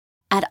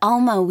At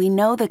Alma, we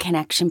know the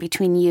connection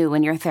between you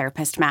and your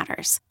therapist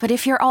matters. But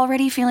if you're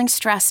already feeling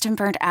stressed and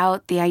burnt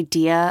out, the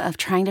idea of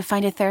trying to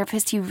find a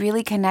therapist you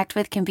really connect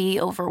with can be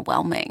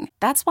overwhelming.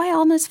 That's why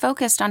Alma's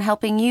focused on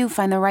helping you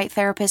find the right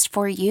therapist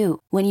for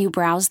you. When you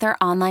browse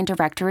their online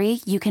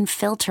directory, you can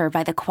filter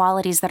by the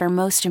qualities that are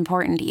most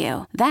important to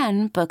you.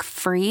 Then book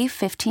free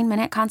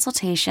 15-minute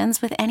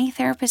consultations with any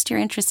therapist you're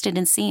interested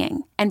in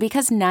seeing. And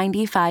because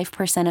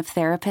 95% of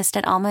therapists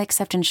at Alma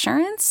accept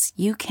insurance,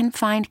 you can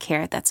find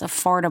care that's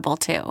affordable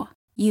too.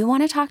 You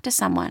want to talk to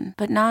someone,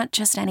 but not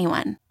just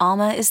anyone.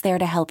 Alma is there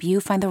to help you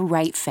find the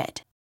right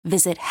fit.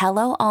 Visit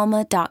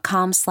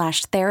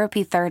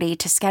helloalma.com/therapy30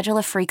 to schedule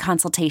a free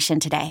consultation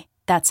today.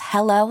 That's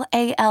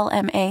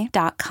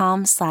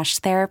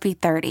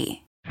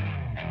helloalma.com/therapy30.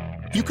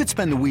 You could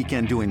spend the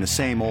weekend doing the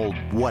same old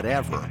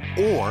whatever,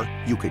 or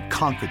you could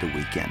conquer the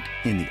weekend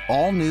in the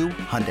all-new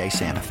Hyundai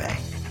Santa Fe.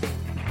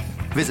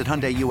 Visit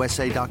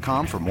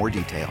HyundaiUSA.com for more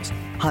details.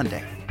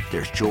 Hyundai,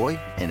 there's joy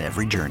in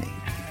every journey.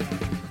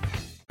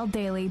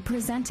 Daily,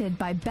 presented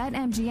by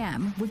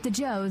BetMGM with the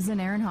Joes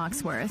and Aaron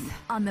Hawksworth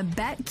on the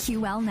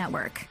BetQL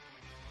Network.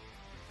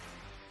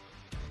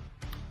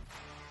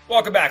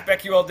 Welcome back.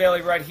 BetQL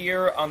Daily right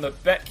here on the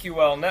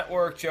BetQL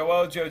Network.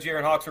 Joe G,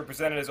 Aaron Hawksworth,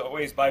 presented as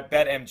always by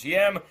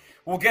BetMGM.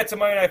 We'll get to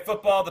Monday Night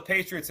Football, the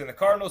Patriots and the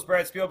Cardinals.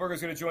 Brad Spielberg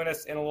is going to join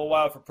us in a little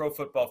while for Pro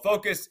Football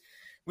Focus.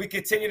 We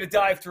continue to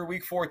dive through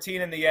Week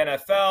 14 in the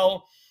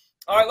NFL.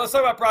 All right, let's talk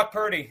about Brock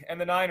Purdy and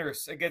the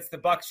Niners against the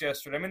Bucs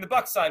yesterday. I mean, the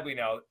Bucs side, we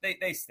know,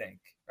 they stink.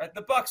 Right?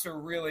 The Bucs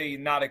are really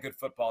not a good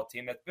football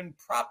team that's been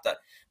propped up.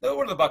 What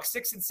are the Bucs,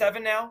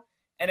 6-7 now?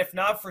 And if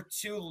not for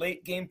two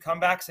late-game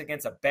comebacks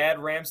against a bad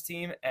Rams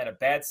team and a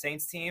bad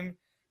Saints team,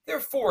 they're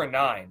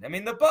 4-9. I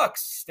mean, the Bucs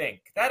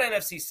stink. That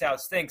NFC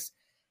South stinks.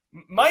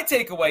 My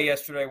takeaway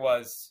yesterday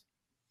was,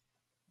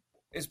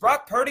 is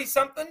Brock Purdy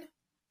something?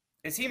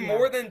 Is he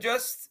more than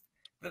just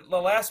the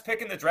last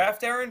pick in the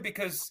draft, Aaron?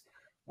 Because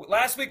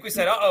last week we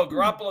said,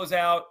 Garoppolo's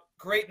out,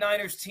 great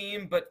Niners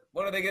team, but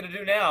what are they going to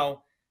do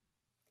now?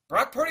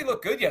 Brock Purdy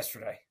looked good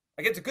yesterday.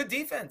 Like, it's a good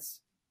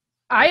defense.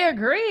 I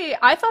agree.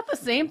 I thought the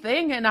same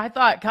thing, and I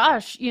thought,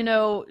 gosh,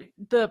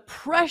 the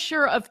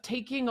pressure of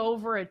taking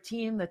over a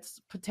team that's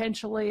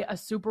potentially a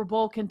Super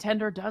Bowl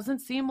contender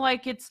doesn't seem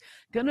like it's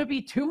going to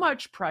be too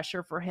much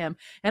pressure for him.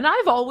 And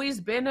I've always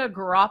been a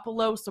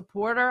Garoppolo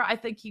supporter. I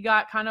think he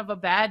got kind of a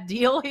bad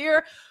deal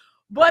here.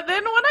 But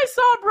then when I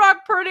saw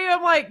Brock Purdy,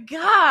 I'm like,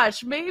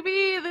 gosh,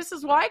 maybe this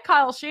is why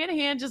Kyle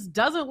Shanahan just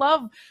doesn't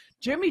love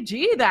Jimmy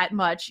G that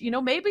much.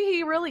 Maybe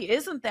he really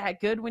isn't that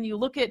good when you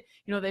look at,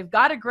 they've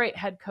got a great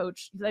head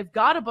coach. They've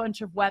got a bunch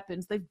of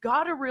weapons. They've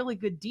got a really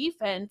good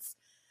defense.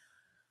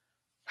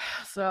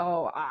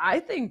 So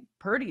I think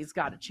Purdy's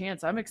got a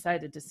chance. I'm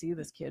excited to see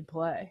this kid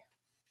play.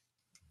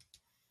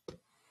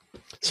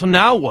 So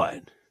now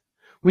what?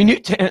 We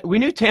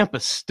knew Tampa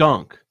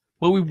stunk,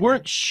 but we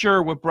weren't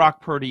sure what Brock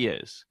Purdy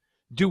is.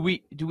 Do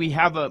we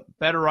have a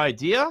better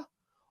idea?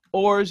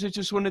 Or is it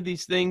just one of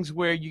these things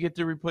where you get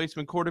the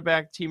replacement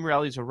quarterback, team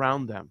rallies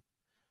around them?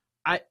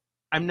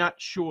 I'm not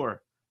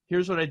sure.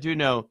 Here's what I do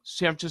know.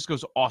 San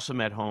Francisco's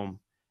awesome at home,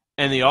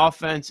 and the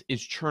offense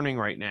is churning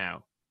right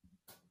now.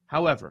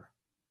 However,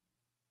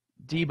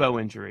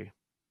 Debo injury,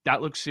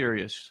 that looks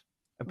serious.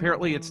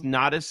 Apparently it's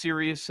not as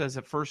serious as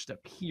it first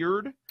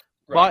appeared,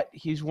 but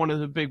he's one of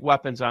the big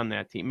weapons on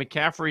that team.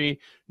 McCaffrey,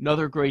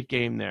 another great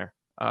game there.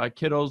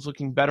 Kittle's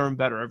looking better and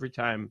better every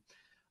time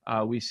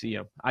we see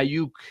him.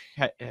 Ayuk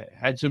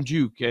had some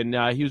juke, and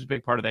he was a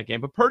big part of that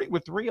game. But Purdy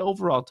with 3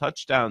 overall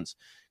touchdowns,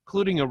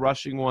 including a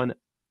rushing one,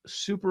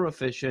 super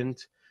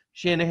efficient.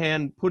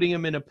 Shanahan putting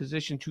him in a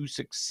position to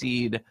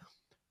succeed.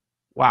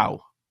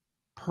 Wow.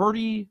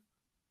 Purdy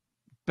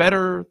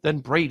better than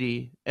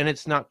Brady, and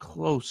it's not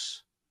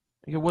close.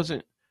 It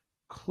wasn't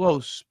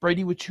close.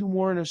 Brady with 2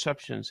 more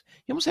interceptions.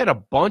 He almost had a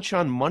bunch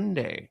on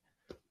Monday.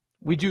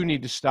 We do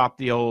need to stop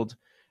the old.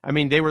 I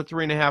mean, they were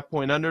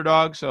 3.5-point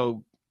underdogs,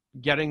 so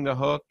getting the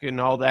hook and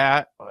all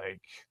that,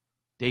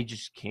 they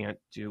just can't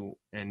do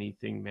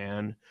anything,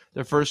 man.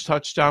 Their first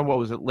touchdown, what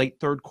was it, late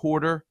third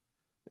quarter?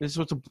 This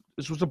was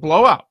a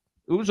blowout.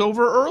 It was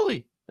over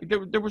early.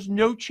 There was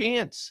no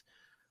chance.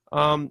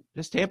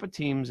 This Tampa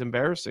team's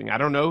embarrassing. I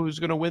don't know who's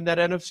going to win that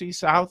NFC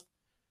South.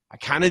 I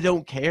kind of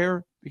don't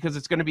care because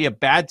it's going to be a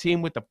bad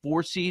team with the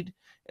 4 seed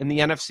in the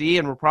NFC,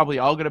 and we're probably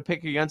all going to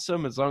pick against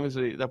them as long as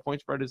the point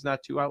spread is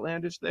not too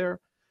outlandish there.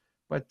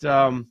 But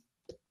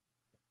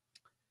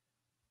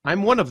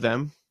I'm one of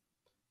them.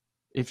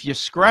 If you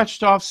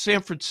scratched off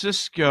San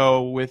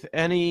Francisco with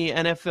any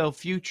NFL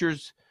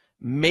futures,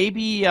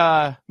 maybe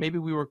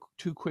we were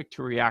too quick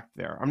to react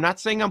there. I'm not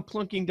saying I'm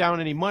plunking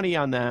down any money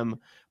on them,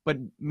 but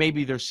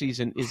maybe their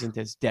season isn't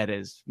as dead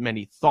as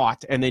many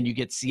thought. And then you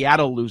get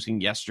Seattle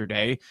losing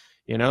yesterday.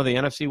 The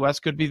NFC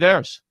West could be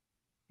theirs.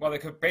 Well, they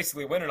could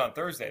basically win it on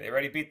Thursday. They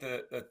already beat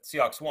the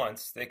Seahawks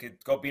once. They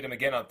could go beat them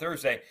again on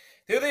Thursday.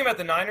 The other thing about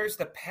the Niners,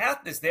 the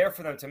path is there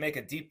for them to make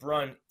a deep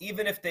run,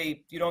 even if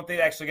they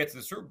actually get to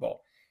the Super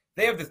Bowl.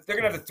 They're going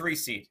to have the 3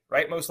 seed,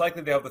 right? Most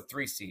likely they'll have the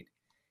 3 seed.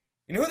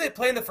 You know who they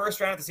play in the first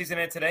round of the season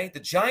today?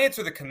 The Giants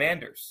or the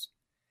Commanders.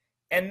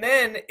 And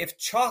then if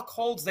chalk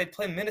holds, they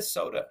play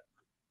Minnesota.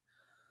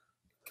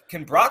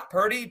 Can Brock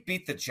Purdy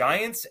beat the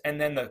Giants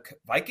and then the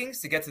Vikings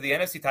to get to the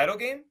NFC title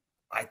game?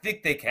 I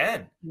think they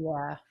can.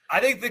 Yeah. I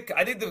think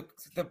the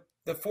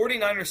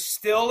 49ers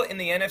still in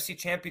the NFC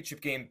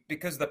Championship game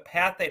because the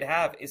path they'd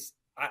have is,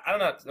 I don't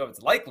know if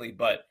it's likely,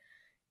 but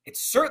it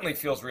certainly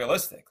feels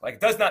realistic. Like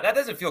that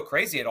doesn't feel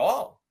crazy at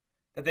all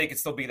that they could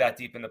still be that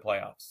deep in the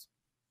playoffs.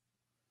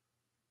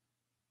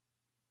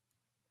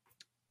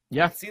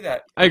 Yeah. See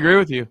that. I agree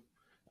with you.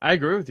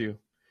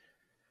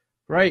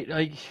 Right.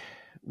 Like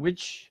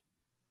which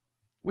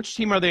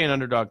team are they an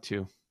underdog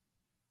to?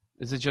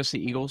 Is it just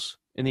the Eagles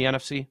in the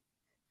NFC?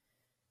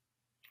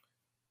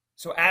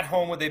 So at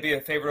home, would they be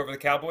a favorite over the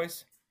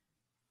Cowboys?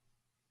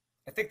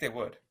 I think they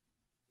would.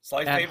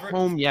 Slight favorite? At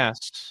home,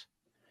 yes.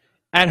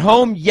 At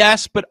home,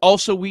 yes, but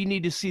also we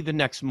need to see the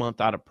next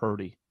month out of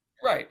Purdy.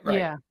 Right.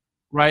 Yeah.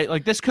 Right?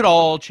 Like this could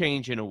all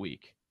change in a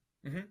week.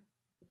 Mm-hmm.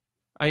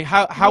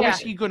 How is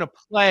he going to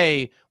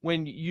play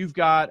when you've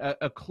got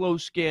a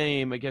close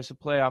game against a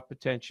playoff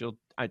potential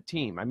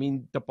team? I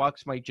mean, the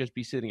Bucs might just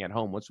be sitting at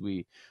home once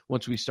we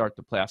start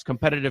the playoffs.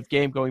 Competitive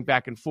game going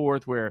back and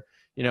forth where,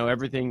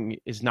 everything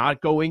is not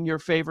going your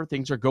favor.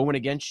 Things are going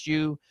against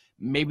you.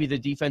 Maybe the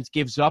defense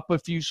gives up a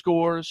few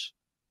scores.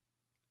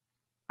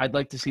 I'd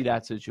like to see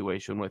that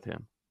situation with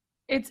him.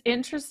 It's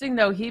interesting,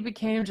 though. He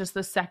became just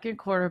the second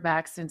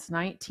quarterback since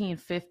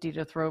 1950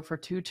 to throw for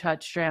 2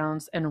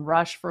 touchdowns and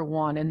rush for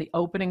 1 in the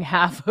opening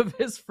half of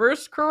his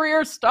first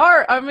career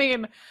start. I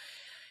mean,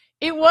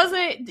 it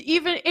wasn't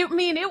even –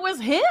 it was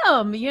him,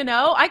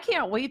 I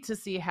can't wait to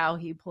see how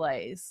he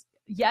plays.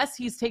 Yes,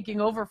 he's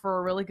taking over for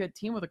a really good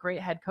team with a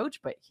great head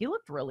coach, but he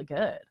looked really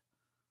good.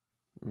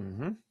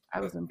 Mm-hmm. I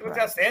was impressed. He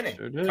was outstanding.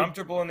 Sure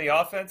Comfortable in the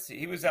offense.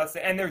 He was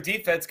outstanding. And their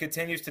defense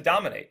continues to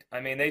dominate.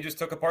 I mean, they just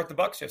took apart the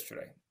Bucs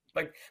yesterday.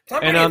 Like,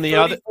 Tom Brady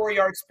had 34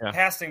 yards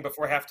passing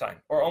before halftime,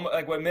 or almost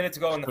like minutes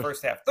ago in the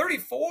first half.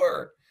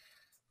 34.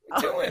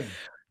 What are you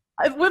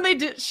doing? When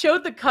they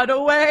showed the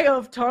cutaway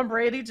of Tom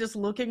Brady just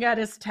looking at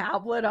his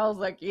tablet, I was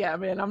like, yeah,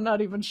 man, I'm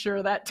not even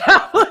sure that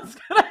tablet's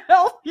going to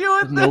help you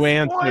at no this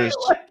answers.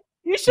 point. Like,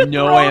 you should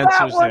no throw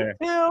answers that one there.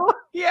 Too.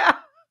 Yeah.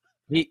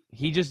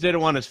 He just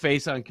didn't want his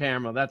face on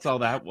camera. That's all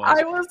that was.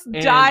 I was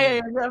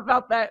dying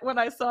about that when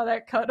I saw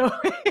that cutaway.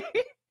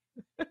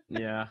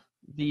 Yeah.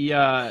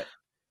 The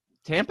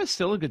Tampa's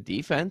still a good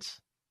defense,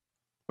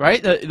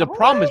 right? The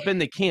problem has been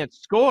they can't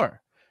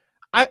score.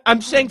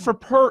 I'm saying for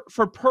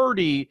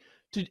Purdy,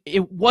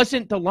 it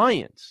wasn't the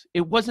Lions.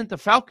 It wasn't the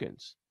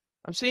Falcons.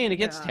 I'm saying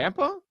against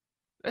Tampa,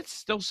 that's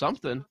still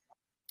something.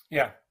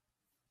 Yeah.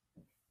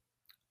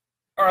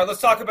 All right,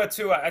 let's talk about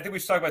two. I think we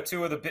should talk about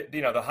two of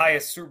the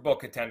highest Super Bowl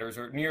contenders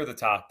or near the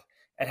top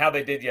and how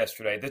they did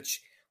yesterday.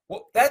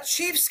 That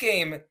Chiefs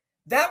game,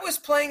 that was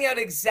playing out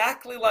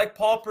exactly like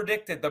Paul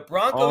predicted. The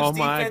Broncos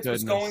defense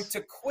was going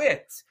to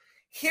quit.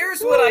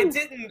 Here's what I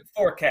didn't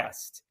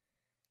forecast.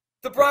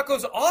 The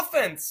Broncos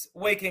offense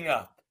waking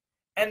up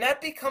and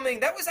that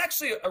was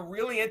actually a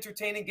really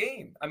entertaining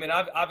game. I mean,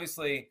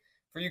 obviously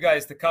for you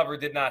guys, the cover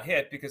did not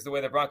hit because the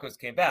way the Broncos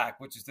came back,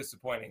 which is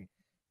disappointing.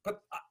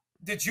 But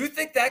did you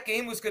think that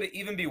game was going to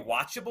even be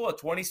watchable at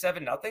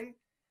 27-0?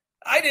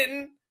 I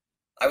didn't.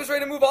 I was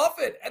ready to move off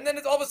it. And then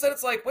all of a sudden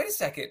it's like, wait a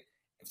second.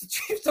 If the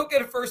Chiefs don't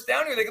get a first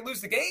down here, they could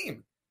lose the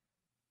game.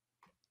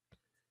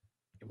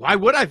 Why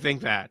would I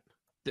think that?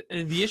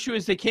 The issue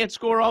is they can't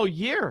score all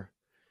year.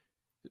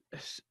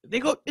 It's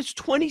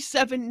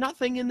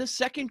 27-0 in the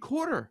second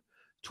quarter.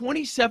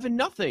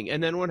 27-0.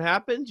 And then what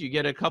happens? You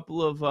get a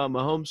couple of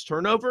Mahomes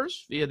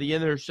turnovers via the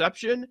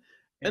interception.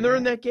 And they're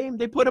in that game.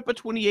 They put up a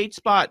 28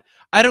 spot.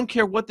 I don't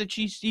care what the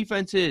Chiefs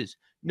defense is.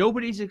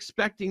 Nobody's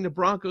expecting the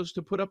Broncos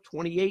to put up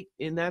 28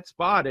 in that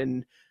spot.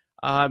 And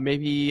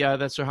maybe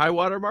that's their high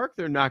water mark.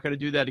 They're not going to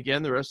do that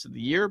again the rest of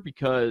the year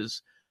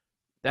because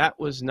that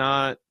was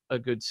not a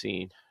good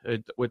scene.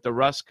 With the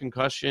Russ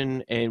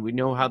concussion, and we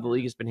know how the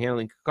league has been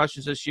handling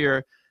concussions this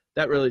year,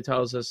 that really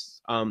tells us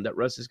that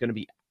Russ is going to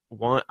be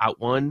out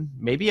one,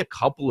 maybe a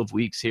couple of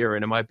weeks here,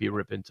 and it might be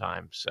Rippon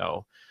time.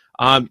 So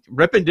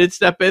Rippon did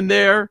step in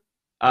there.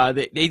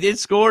 They did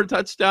score a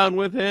touchdown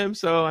with him,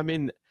 so I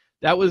mean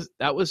that was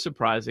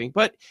surprising.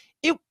 But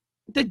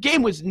the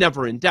game was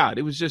never in doubt.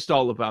 It was just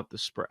all about the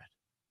spread.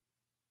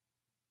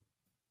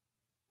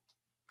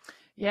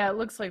 Yeah, it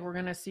looks like we're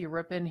going to see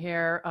Rippon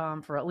here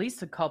for at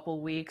least a couple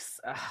weeks.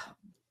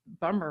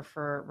 Bummer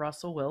for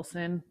Russell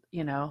Wilson,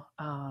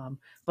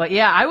 But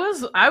yeah,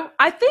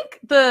 I think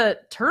the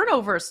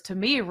turnovers to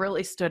me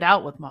really stood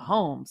out with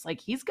Mahomes. Like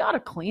he's got to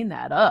clean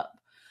that up.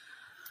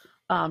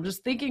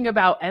 Just thinking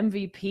about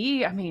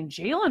MVP, I mean,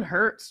 Jalen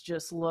Hurts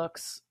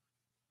looks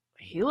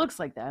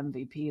like the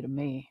MVP to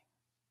me.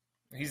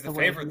 He's the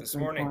favorite this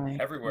morning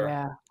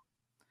everywhere.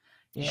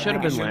 Yeah. Should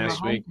have been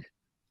last week.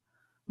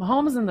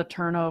 Mahomes and the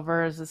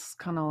turnovers is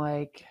kind of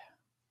like,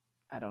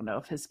 I don't know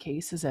if his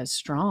case is as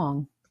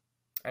strong.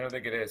 I don't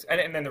think it is.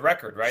 And then the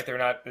record, right? They're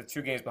not the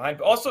 2 games behind.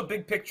 But also,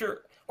 big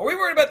picture, are we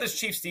worried about this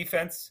Chiefs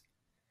defense?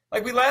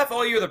 Like, we laugh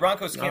all year the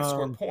Broncos can't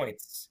score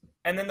points.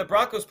 And then the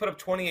Broncos put up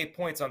 28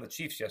 points on the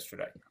Chiefs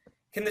yesterday.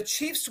 Can the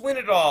Chiefs win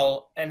it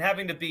all and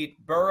having to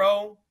beat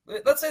Burrow?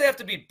 Let's say they have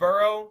to beat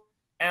Burrow,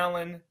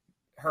 Allen,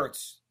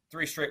 Hurts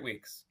 3 straight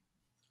weeks.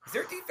 Is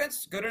their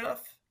defense good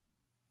enough?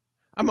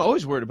 I'm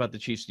always worried about the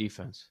Chiefs'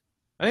 defense.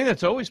 I think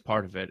that's always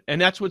part of it. And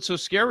that's what's so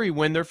scary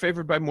when they're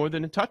favored by more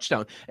than a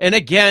touchdown. And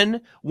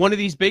again, one of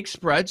these big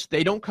spreads,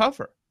 they don't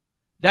cover.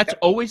 That's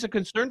always a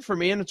concern for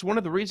me, and it's one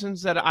of the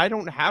reasons that I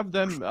don't have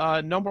them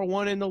number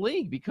one in the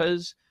league,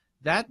 because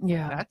that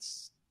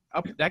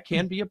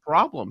can be a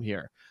problem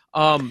here.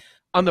 On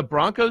the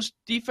Broncos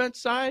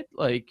defense side,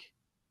 like,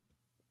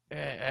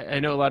 I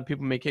know a lot of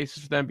people make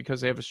cases for them because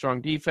they have a strong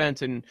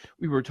defense, and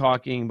we were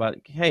talking about,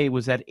 hey,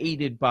 was that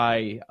aided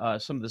by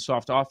some of the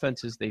soft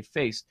offenses they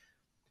faced?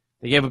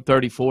 They gave up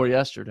 34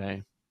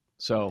 yesterday.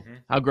 So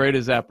how great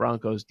is that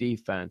Broncos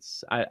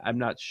defense? I'm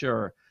not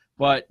sure.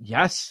 But,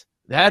 yes,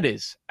 that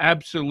is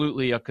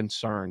absolutely a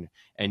concern.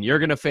 And you're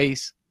going to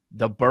face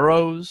the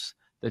Burrows,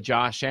 the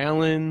Josh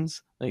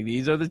Allens. Like,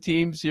 these are the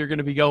teams you're going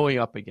to be going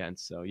up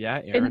against. So, yeah,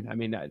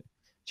 Aaron,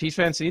 Chiefs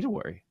fans need to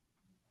worry.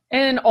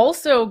 And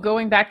also,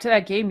 going back to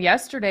that game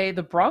yesterday,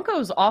 the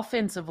Broncos'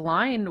 offensive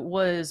line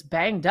was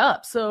banged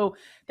up. So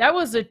that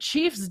was a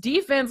Chiefs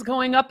defense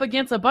going up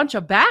against a bunch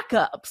of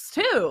backups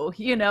too,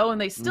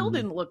 and they still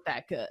didn't look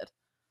that good.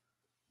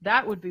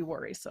 That would be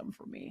worrisome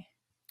for me.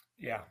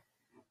 Yeah,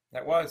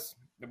 that was.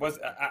 It was.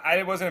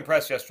 I wasn't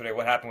impressed yesterday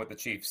what happened with the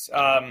Chiefs.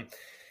 On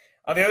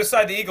the other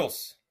side, the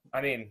Eagles,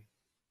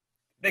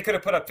 they could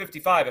have put up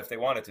 55 if they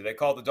wanted to. They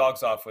called the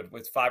dogs off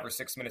with 5 or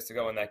 6 minutes to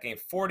go in that game.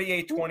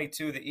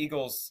 48-22, the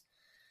Eagles,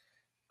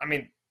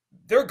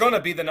 they're going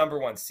to be the number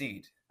one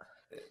seed.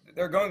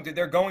 They're going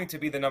to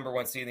be the number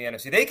one seed in the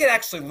NFC. They could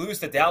actually lose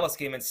the Dallas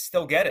game and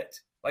still get it.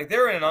 Like,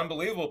 they're in an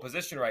unbelievable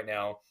position right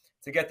now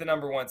to get the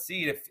number one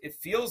seed. It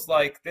feels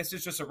like this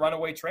is just a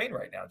runaway train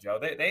right now, Joe.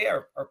 They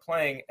are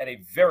playing at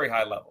a very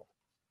high level.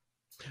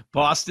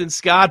 Boston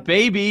Scott,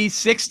 baby,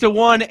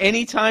 6-1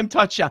 anytime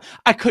touchdown.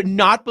 I could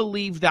not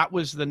believe that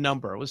was the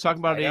number. I was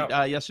talking about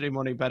it yesterday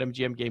morning about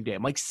MGM game day.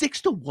 I'm like,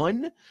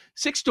 6-1,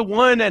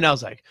 and I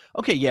was like,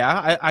 okay,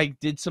 yeah. I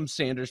did some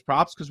Sanders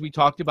props because we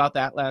talked about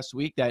that last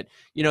week. That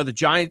the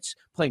Giants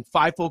playing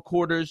 5 full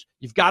quarters,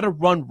 you've got to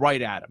run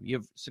right at them. You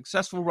have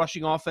successful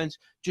rushing offense,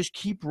 just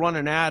keep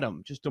running at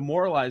them, just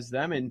demoralize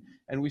them, and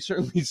we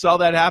certainly saw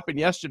that happen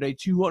yesterday.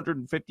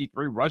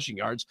 253 rushing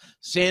yards.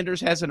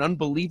 Sanders has an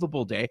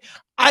unbelievable day.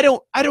 I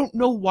don't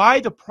know why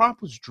the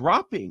prop was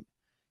dropping.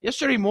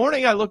 Yesterday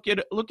morning, I look at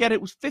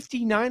it was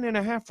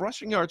 59.5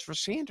 rushing yards for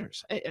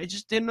Sanders. I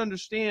just didn't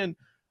understand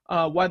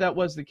why that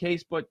was the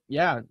case. But,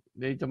 yeah,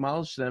 they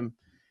demolished them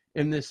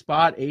in this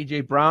spot.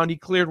 A.J. Brown, he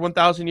cleared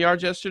 1,000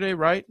 yards yesterday,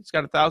 right? He's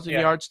got 1,000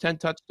 yards, 10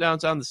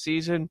 touchdowns on the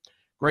season.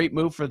 Great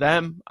move for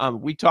them.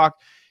 We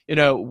talked,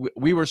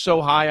 we were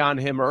so high on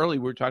him early.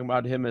 We were talking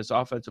about him as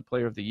Offensive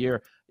Player of the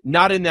Year.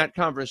 Not in that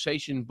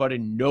conversation, but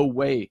in no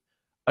way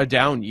a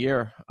down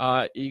year.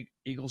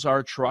 Eagles are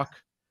a truck.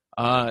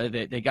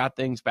 They got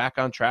things back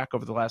on track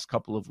over the last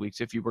couple of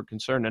weeks, if you were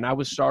concerned. And I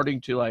was starting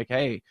to like,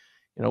 hey,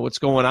 what's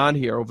going on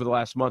here over the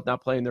last month,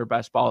 not playing their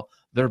best ball.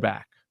 They're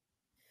back.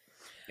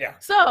 Yeah.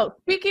 So,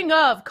 speaking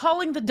of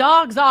calling the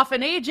dogs off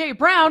and A.J.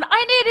 Brown,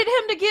 I needed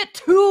him to get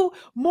 2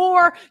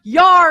 more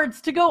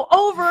yards to go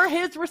over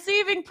his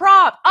receiving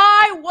prop.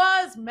 I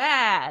was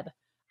mad.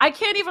 I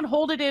can't even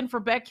hold it in for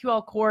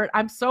BetQL Court.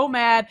 I'm so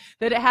mad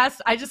that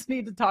I just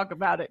need to talk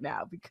about it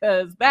now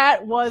because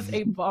that was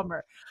a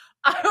bummer.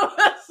 I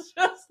was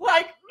just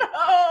like,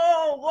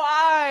 no,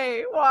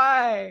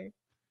 why?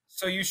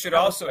 So you should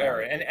also,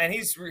 Aaron, and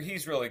he's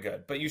really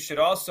good, but you should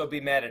also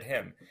be mad at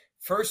hhim.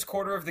 First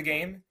quarter of the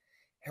game,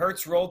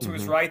 Hurts rolled to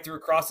his right, threw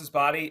across his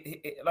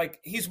body.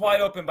 He's wide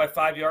open by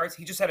 5 yards.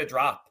 He just had a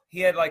drop. He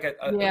had like a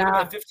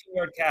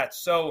 15-yard catch.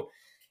 So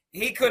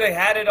he could have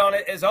had it on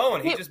his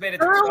own. He just made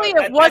it early.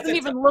 It wasn't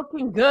even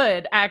looking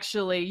good.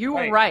 Actually, you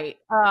were right.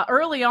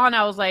 Early on,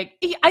 I was like,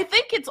 I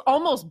think it's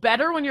almost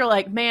better when you're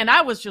like, man,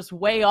 I was just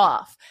way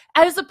off,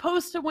 as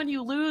opposed to when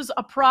you lose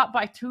a prop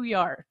by 2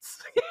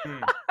 yards.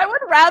 I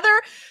would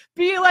rather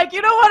be like,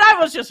 you know what, I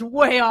was just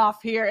way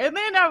off here, and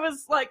then I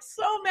was like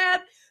so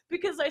mad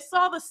because I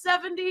saw the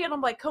 70, and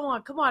I'm like, come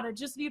on, I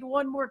just need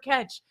one more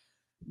catch.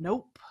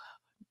 Nope,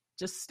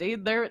 just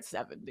stayed there at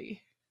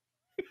 70.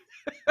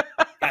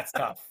 That's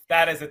tough.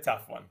 That is a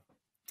tough one.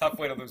 Tough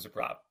way to lose a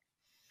prop.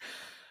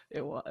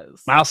 It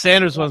was. Miles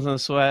Sanders wasn't a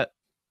sweat.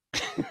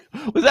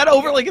 Was that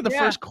over like in the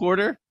first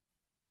quarter?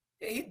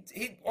 He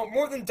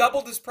more than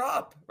doubled his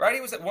prop, right?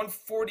 He was at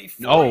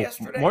 144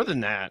 yesterday. More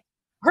than that.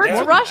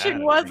 Hurts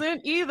rushing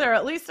wasn't either.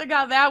 At least I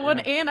got that one,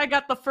 and I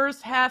got the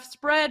first half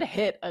spread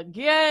hit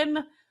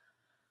again.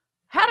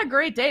 Had a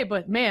great day,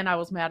 but man, I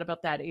was mad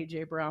about that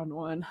A.J. Brown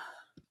one.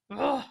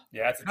 Yeah,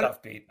 it's a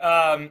tough beat.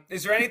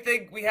 Is there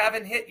anything we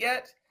haven't hit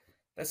yet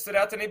that stood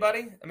out to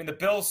anybody? The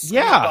Bills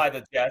squeezed by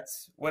the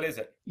Jets. What is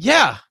it?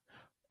 Yeah.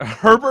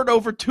 Herbert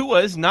over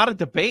Tua is not a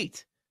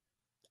debate.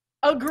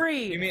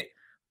 Agreed. You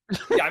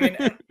mean,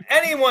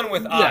 anyone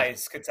with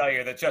eyes could tell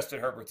you that Justin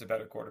Herbert's a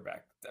better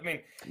quarterback.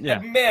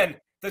 Man,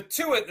 the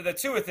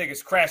Tua thing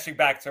is crashing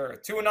back to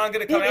earth. Tua not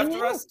going to come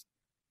after us?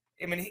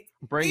 I mean, he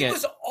Bring it.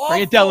 was awful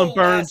Bring it, Dylan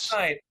Burns. last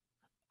night.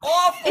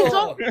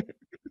 Awful.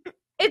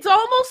 It's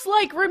almost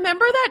like,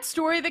 remember that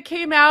story that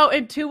came out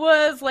and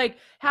Tua's like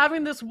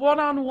having this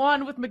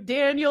one-on-one with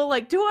McDaniel,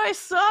 like, do I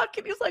suck?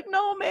 And he's like,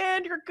 no,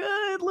 man, you're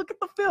good. Look at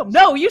the film.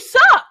 No, you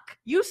suck.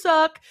 You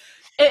suck.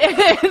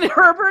 And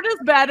Herbert is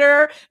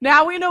better.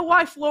 Now we know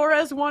why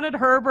Flores wanted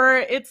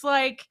Herbert. It's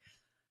like,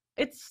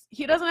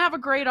 he doesn't have a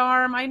great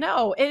arm. I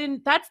know.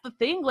 And that's the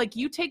thing. Like,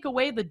 you take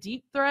away the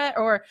deep threat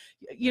or,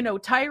 you know,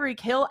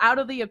 Tyreek Hill out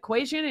of the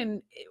equation,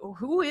 and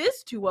who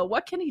is Tua?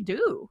 What can he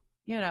do?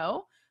 You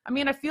know? I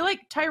mean, I feel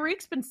like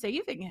Tyreek's been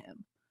saving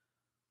him.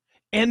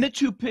 And the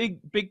two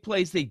big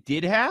plays they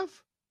did have,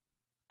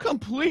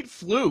 complete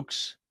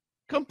flukes.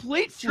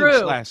 Complete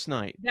flukes last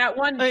night. That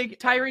one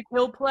Tyreek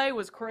Hill play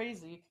was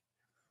crazy.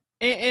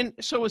 And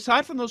so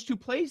aside from those two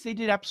plays, they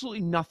did absolutely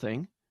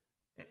nothing.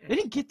 They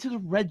didn't get to the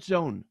red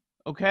zone,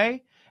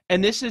 okay?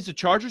 And this is the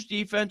Chargers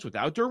defense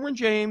without Derwin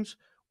James,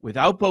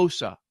 without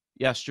Bosa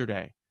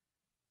yesterday.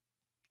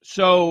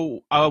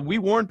 So we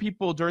warned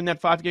people during that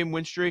 5-game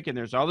win streak, and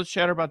there's all this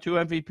chatter about 2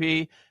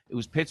 MVP. It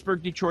was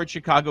Pittsburgh, Detroit,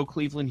 Chicago,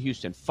 Cleveland,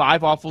 Houston.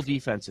 5 awful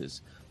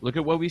defenses. Look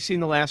at what we've seen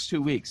the last 2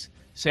 weeks.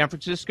 San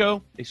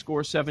Francisco, they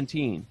score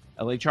 17.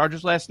 LA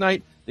Chargers last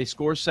night, they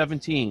score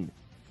 17.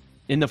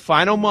 In the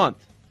final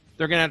month,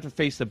 they're going to have to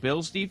face the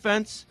Bills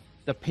defense,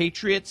 the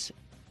Patriots,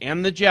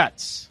 and the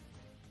Jets.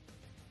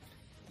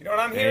 You know what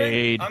I'm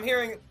hearing? I'm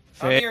hearing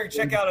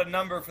check out a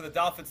number for the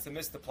Dolphins to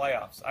miss the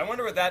playoffs. I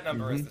wonder what that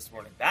number is this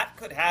morning. That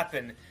could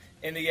happen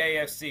in the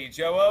AFC.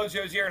 Joe O,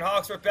 Joe Gier, and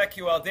Hawksworth,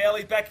 BetQL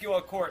Daily,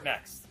 BetQL Court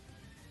next.